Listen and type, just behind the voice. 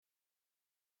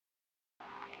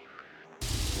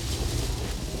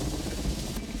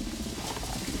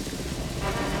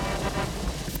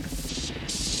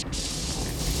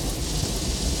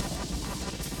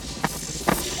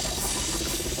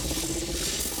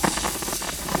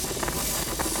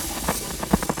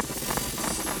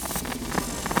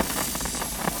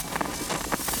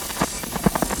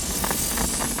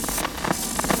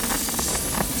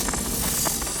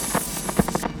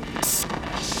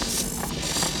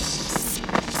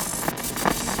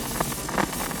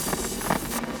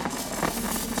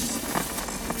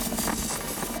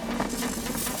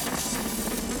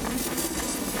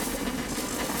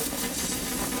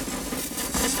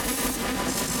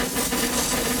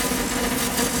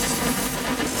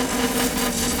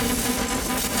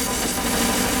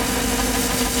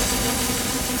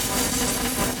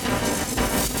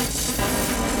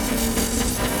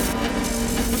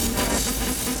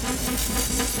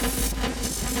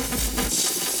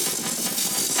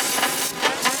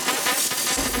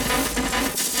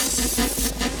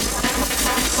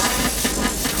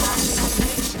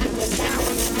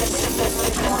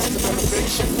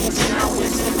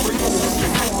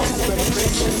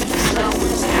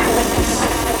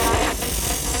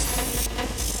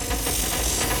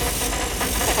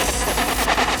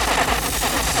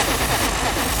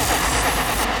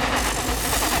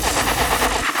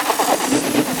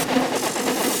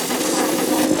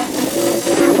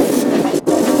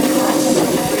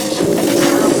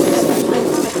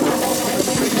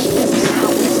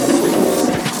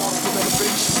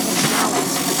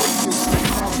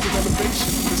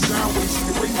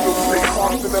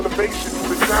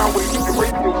sound waves in your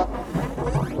radio.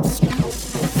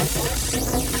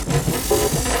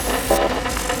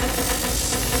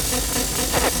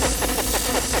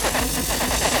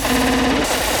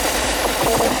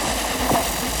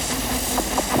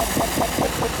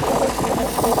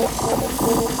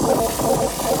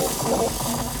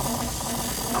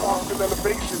 Constant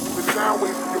elevation through the sound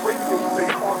waves in your radio. Stay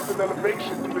constant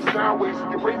elevation through the sound waves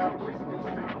in your radio.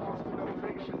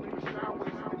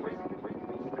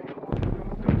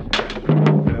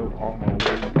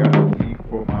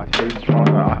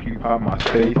 Occupy my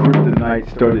space, kryptonite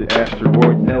studded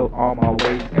asteroid belt on my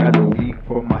waist, got a week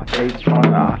for my taste, trying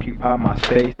to occupy my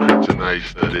space. Kryptonite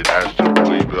studded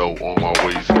asteroid belt on my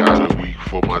waist, got a week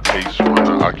for my taste, trying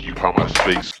to occupy my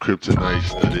space. Kryptonite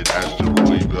studded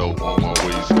asteroid belt on my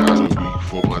waist, got a week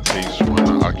for my taste, trying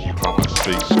to occupy my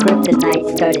space.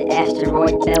 Kryptonite studded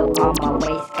asteroid belt on my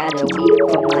waist, got a week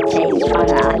for my taste, trying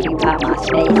to occupy my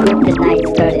space. Kryptonite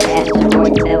studded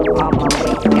asteroid belt on my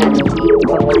waist, got a week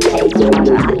for my taste, trying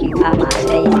to occupy my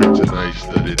space. Kryptonite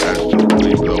studded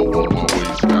asteroid belt on my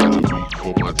waist, got a week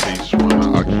for my taste, trying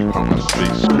to occupy my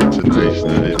space. Kryptonite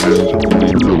studded asteroid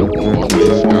belt on my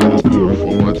waist, got a week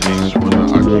for my taste,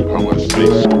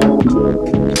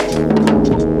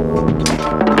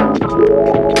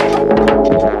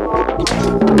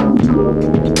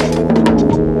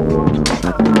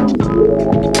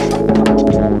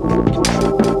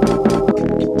 to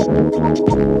occupy my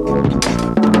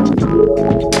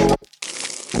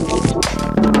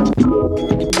space.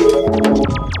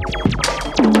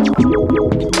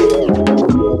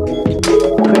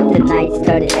 Kryptonite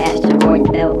studded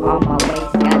asteroid belt on my waist,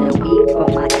 got a week for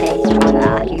my taste, trying to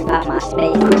occupy my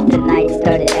space. Kryptonite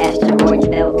studded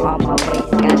asteroid belt on my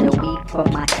waist, got a week for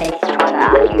my taste, trying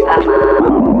to occupy my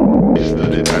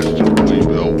Studded asteroid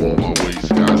belt on my waist,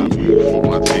 got a week for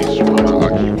my taste, trying to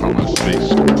occupy my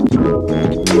space.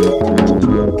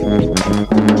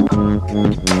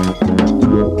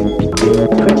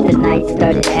 Kryptonite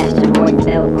studded asteroid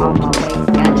belt on my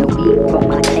waist, got a week for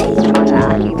my taste, trying to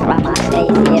occupy my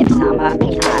space. If sama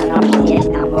piano, si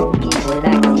estamos vivos,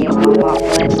 la acción como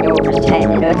leftovers,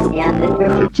 headed up, the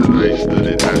Kryptonite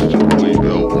studded asteroid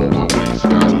belt on my waist,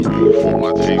 got a week for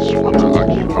my taste, trying to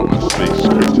occupy my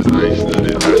space. Kryptonite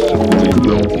studded asteroid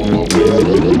belt on my waist,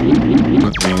 got a week for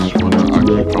my taste, trying to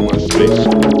occupy my space.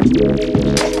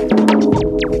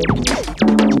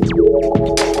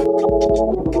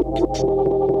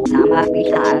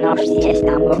 si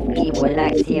estamos vivos, la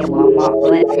acción como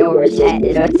leftovers,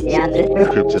 headed up,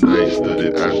 Kryptonite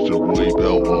studded asteroid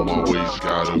belt on my waist,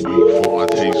 got a week for my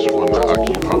taste, trying to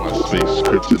occupy my space.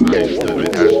 Kryptonite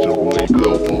studded asteroid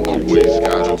belt on my waist,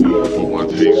 got a week for my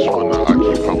taste, trying to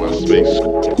occupy my space.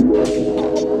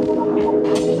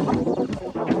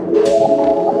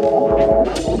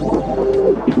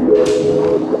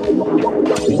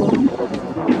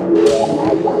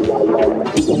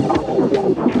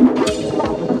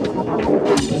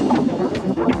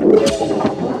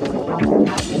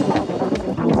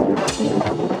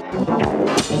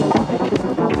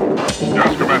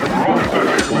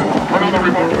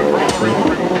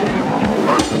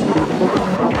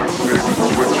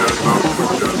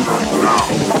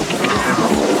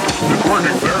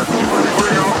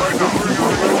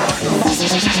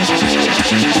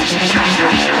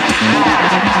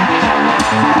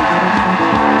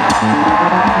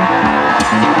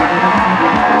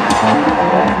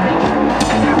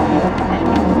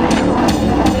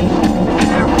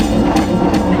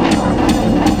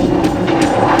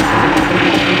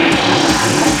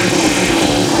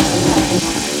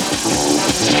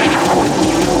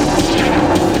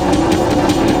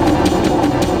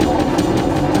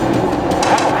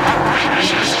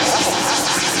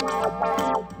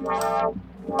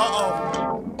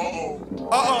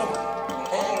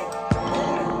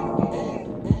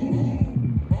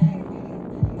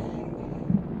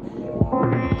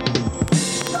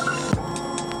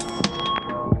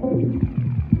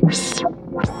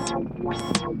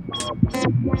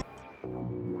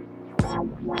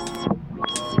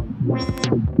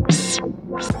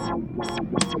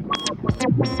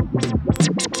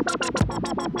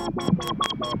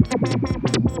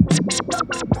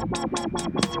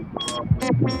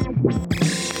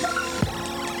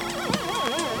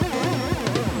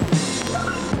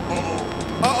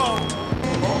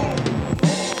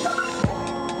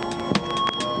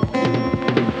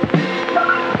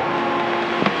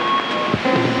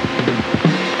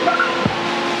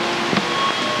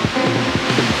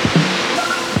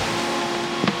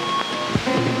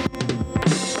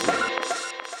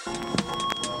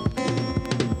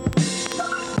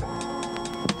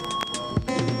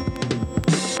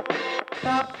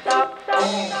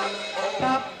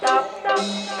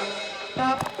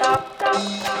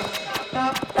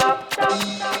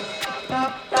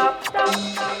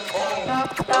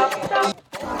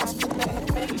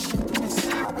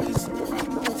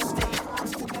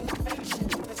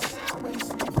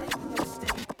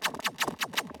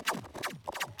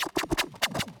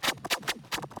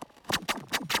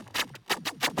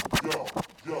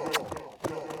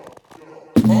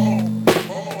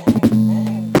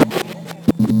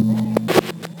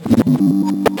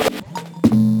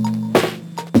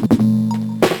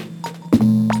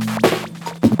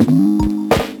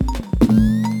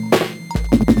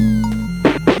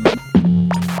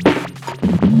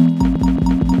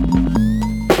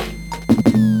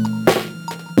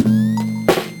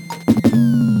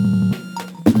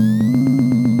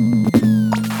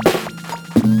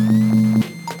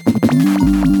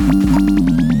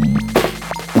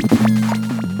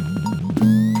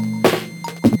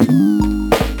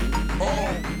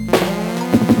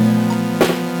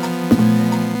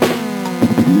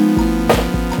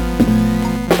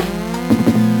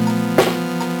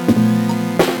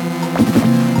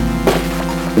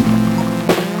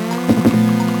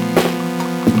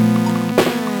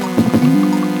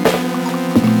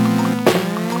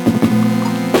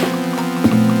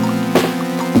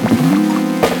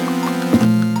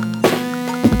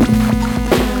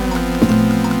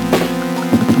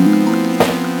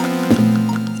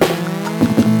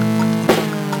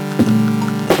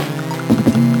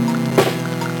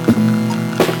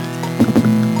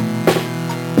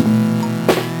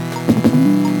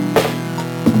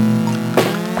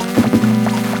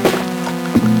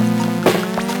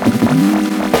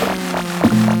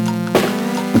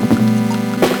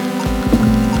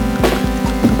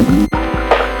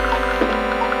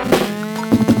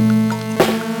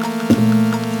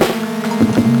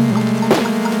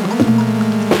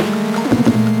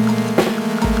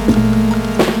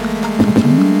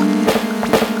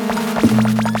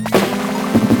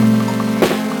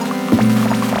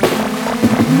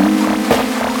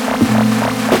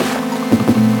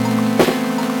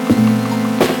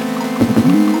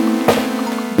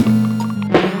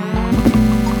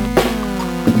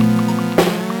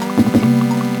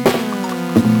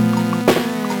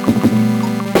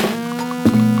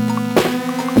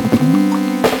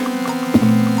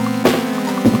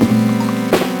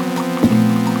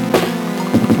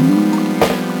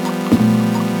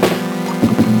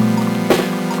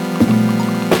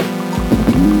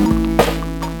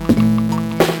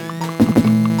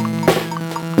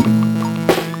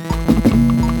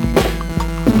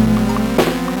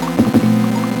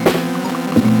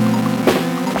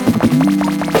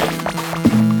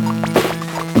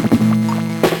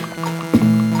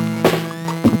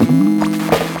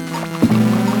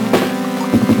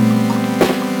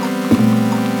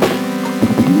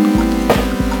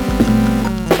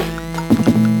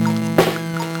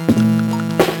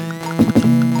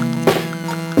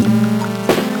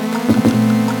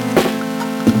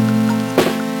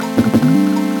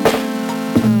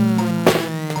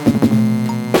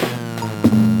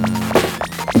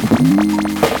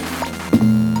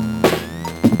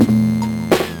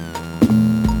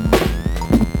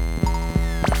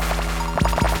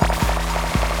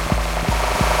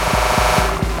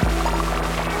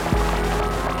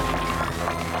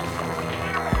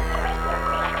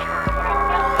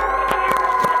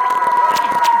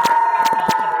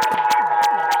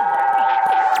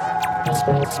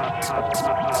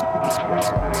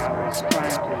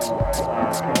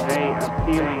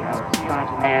 feeling of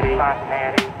spontaneity,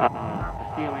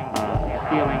 feeling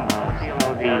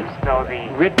so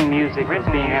the written music was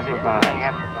being improvised.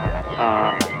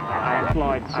 I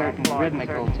employed certain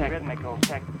rhythmical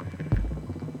techniques.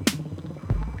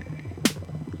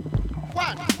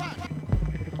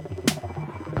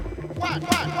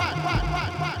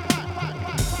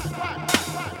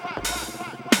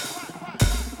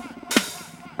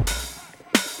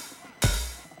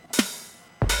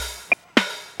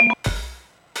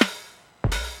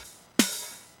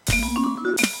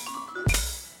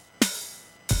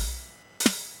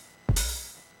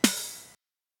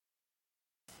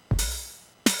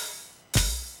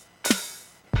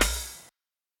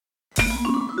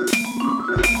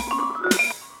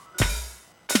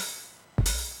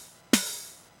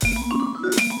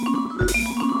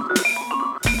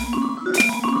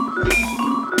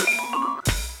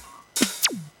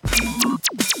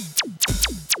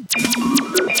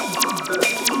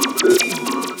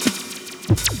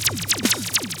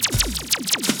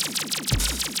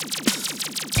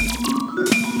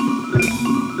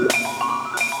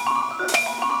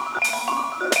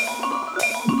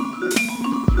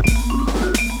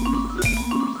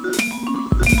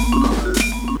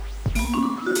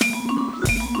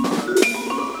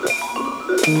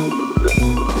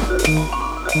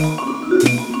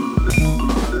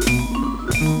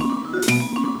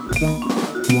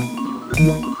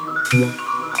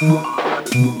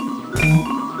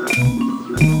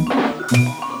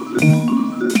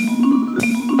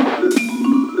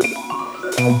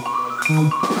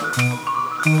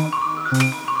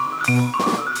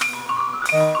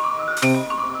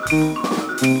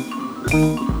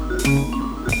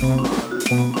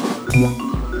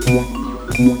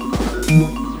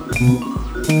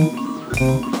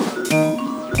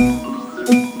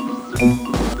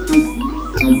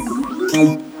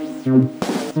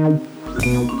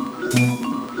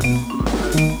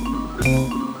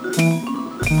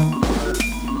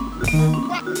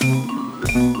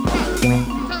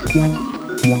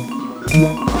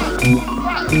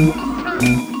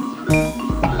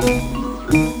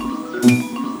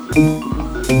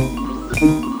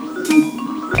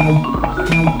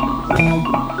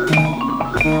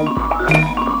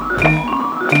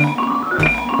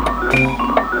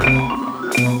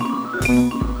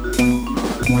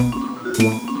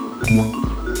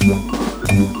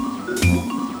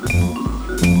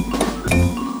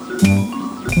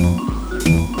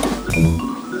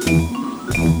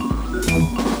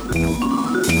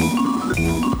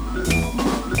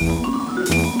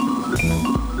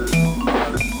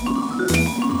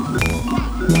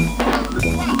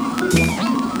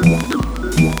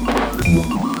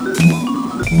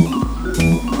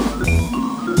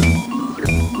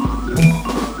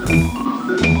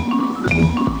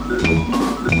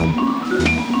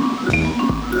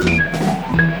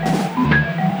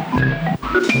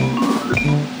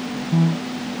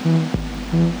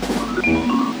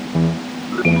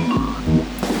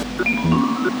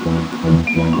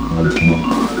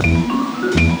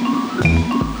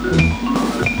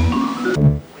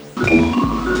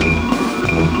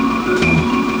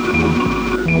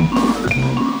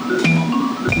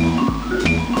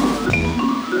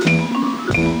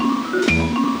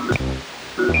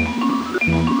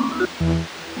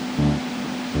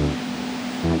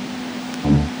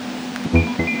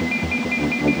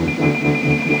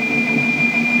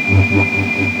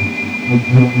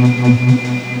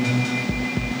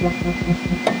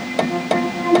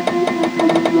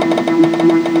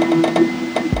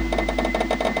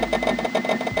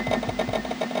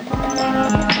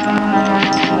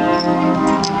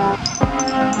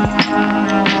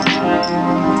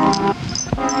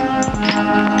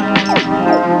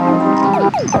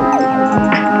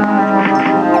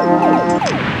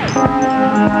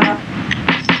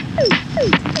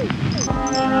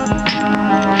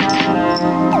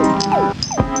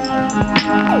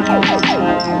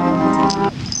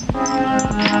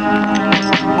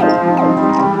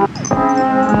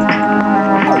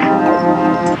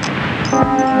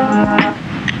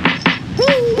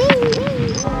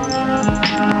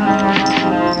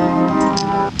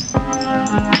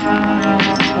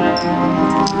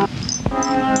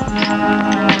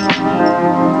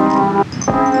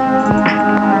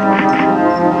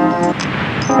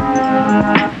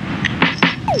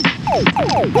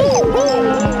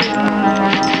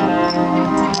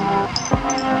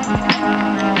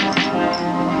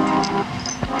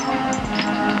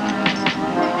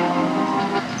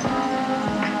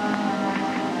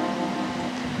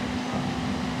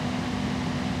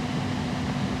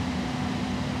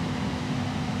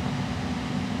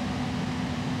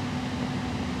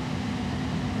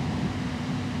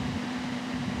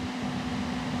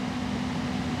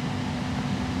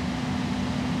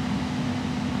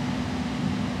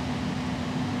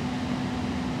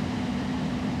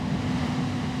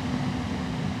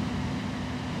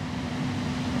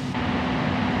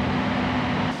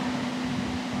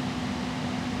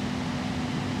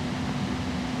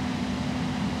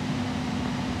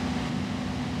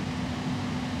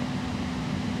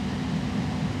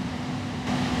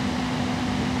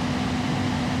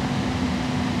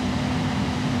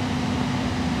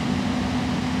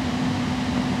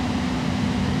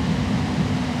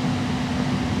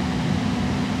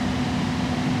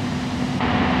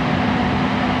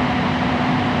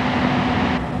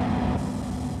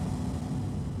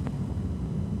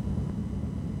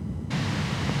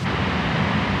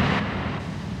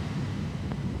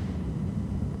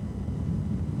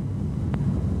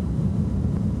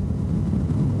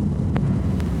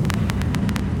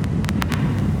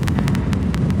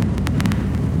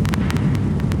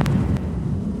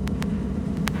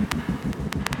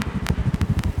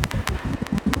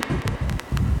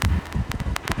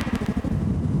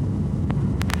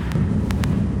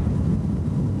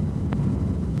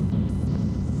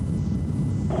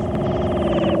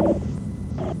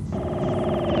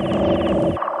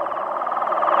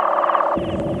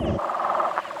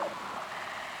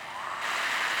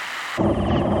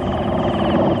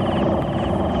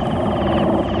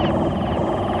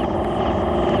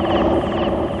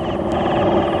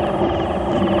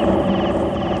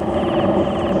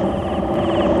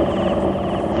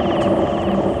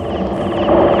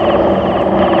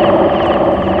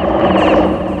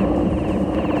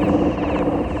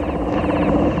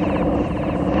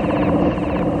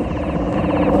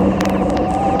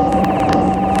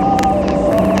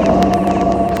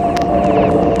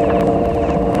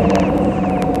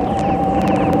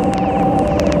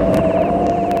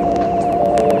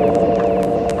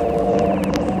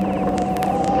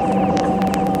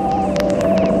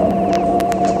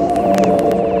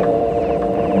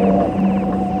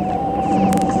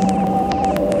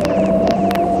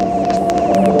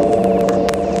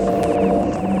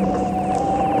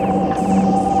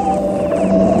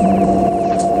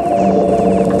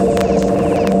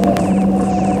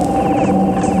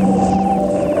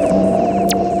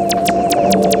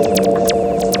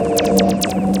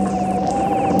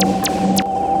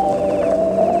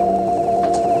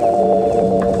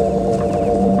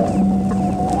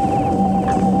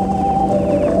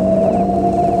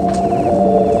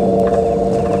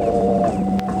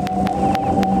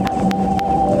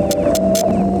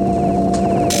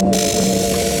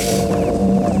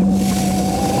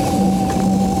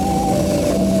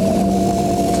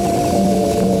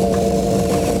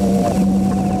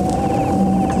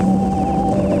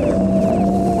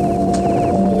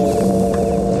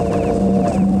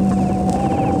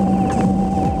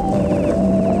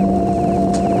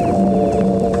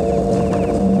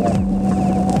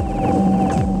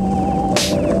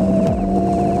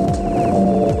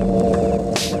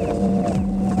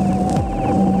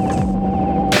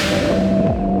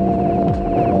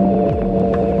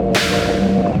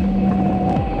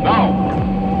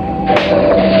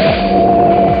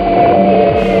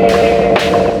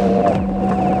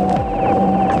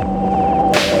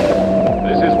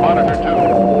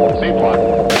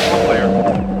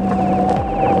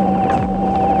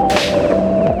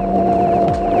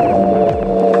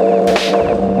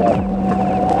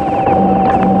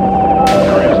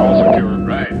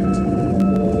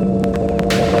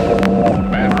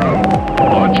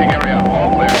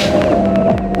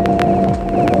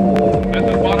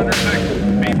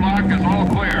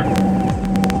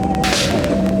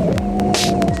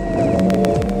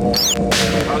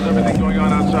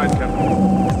 going on outside,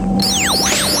 Captain?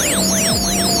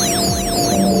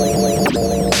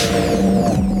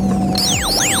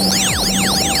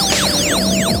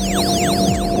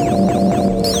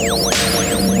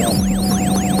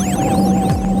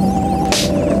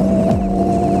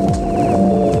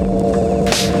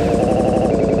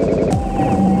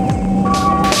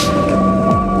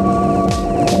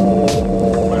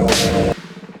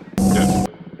 Yes.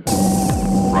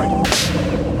 Right.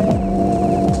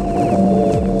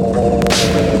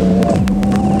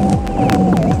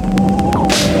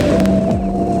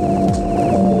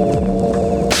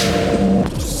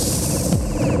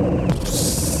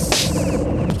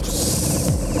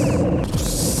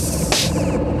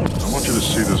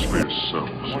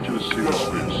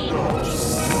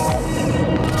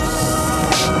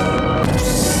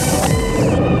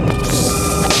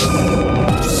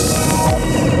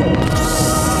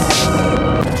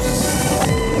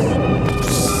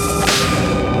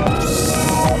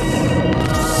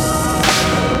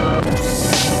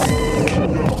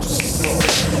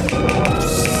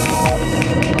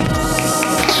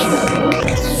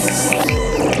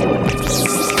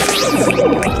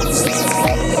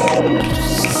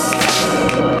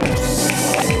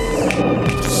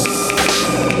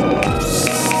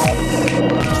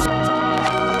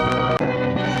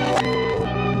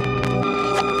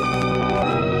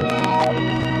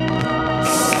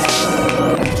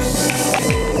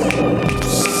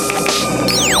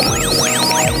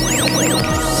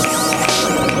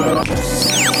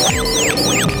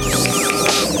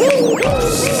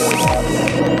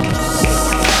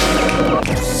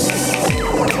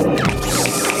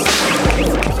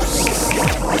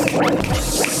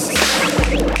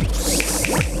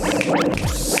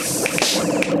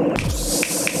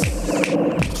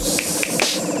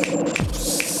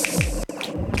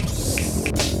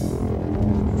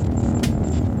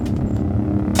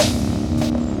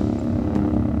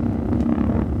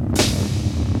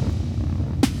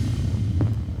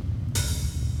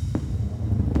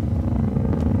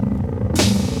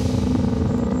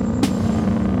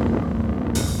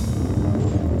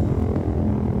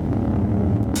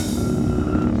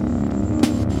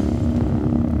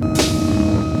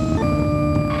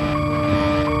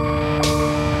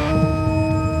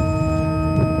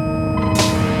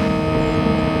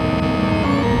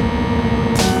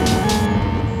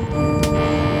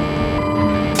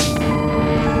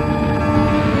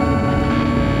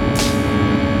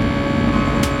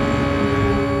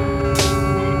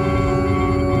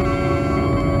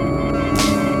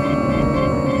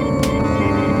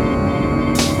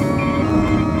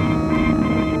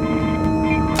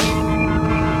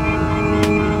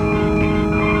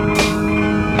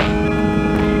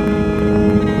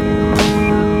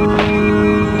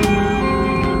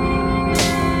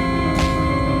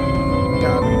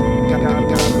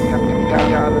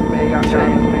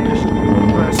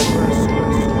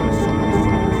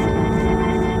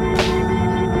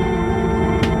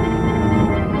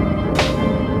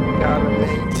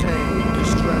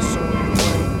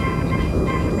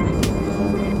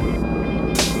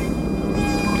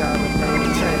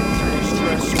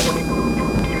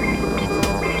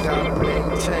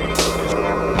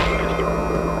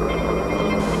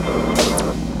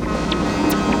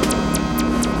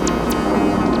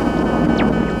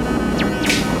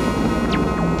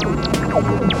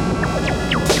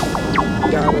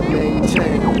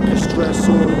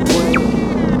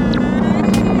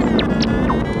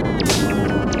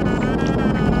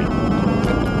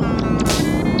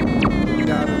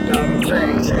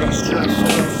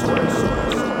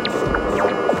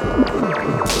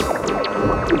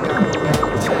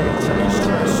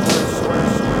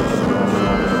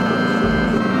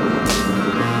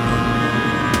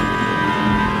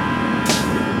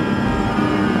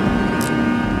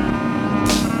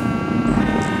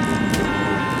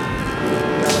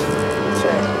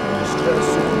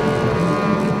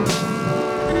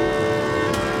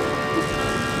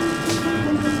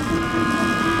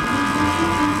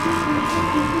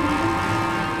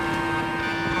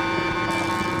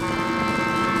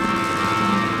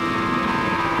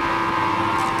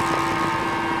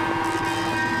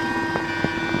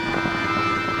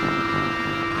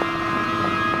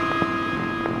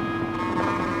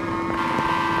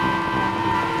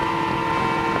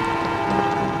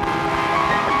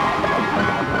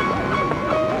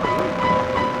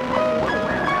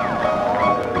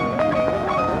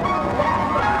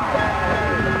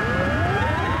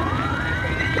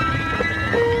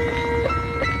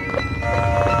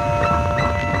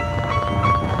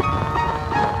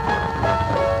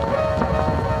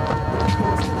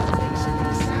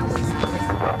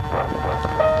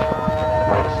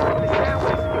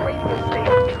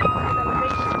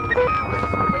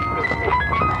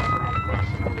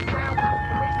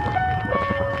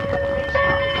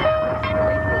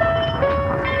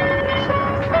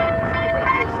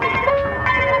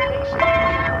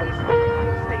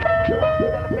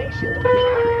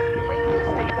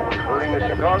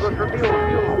 Douglas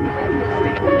Review.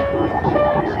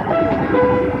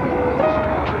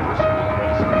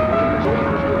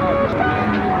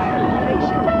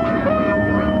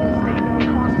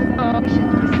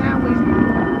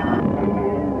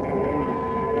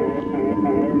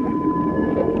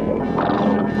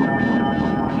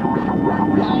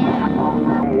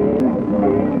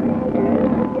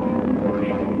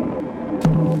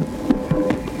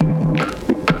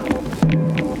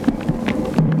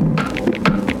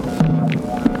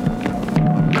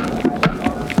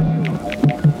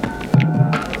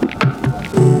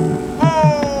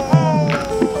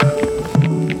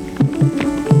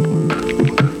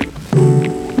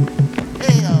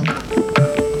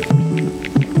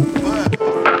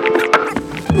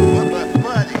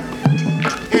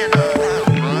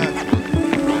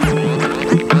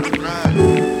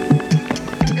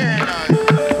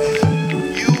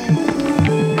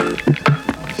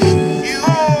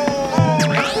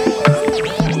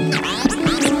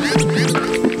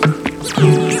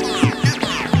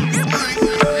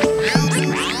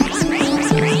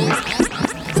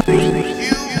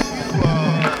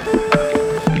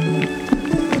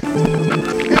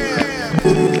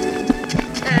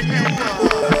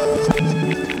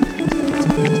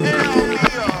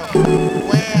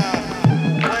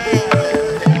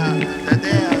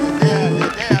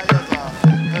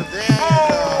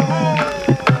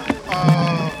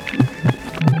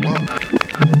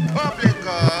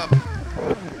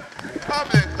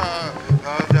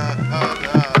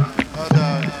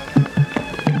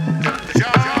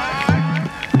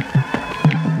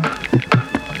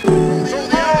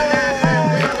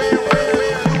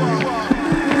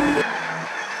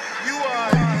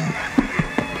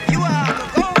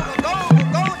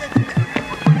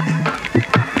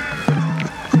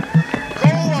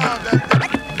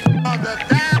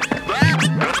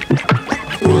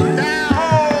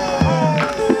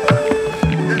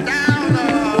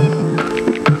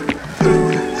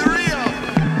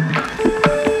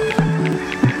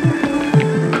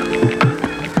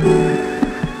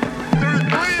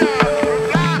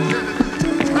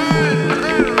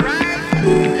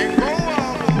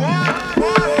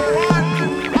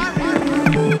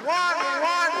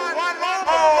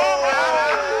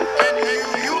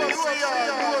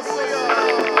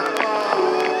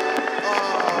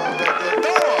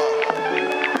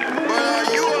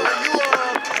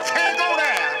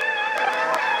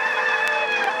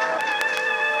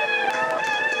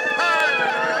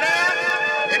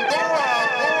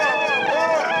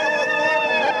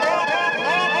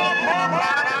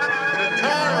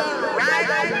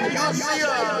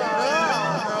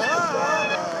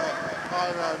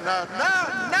 Now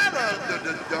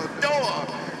the door.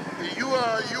 You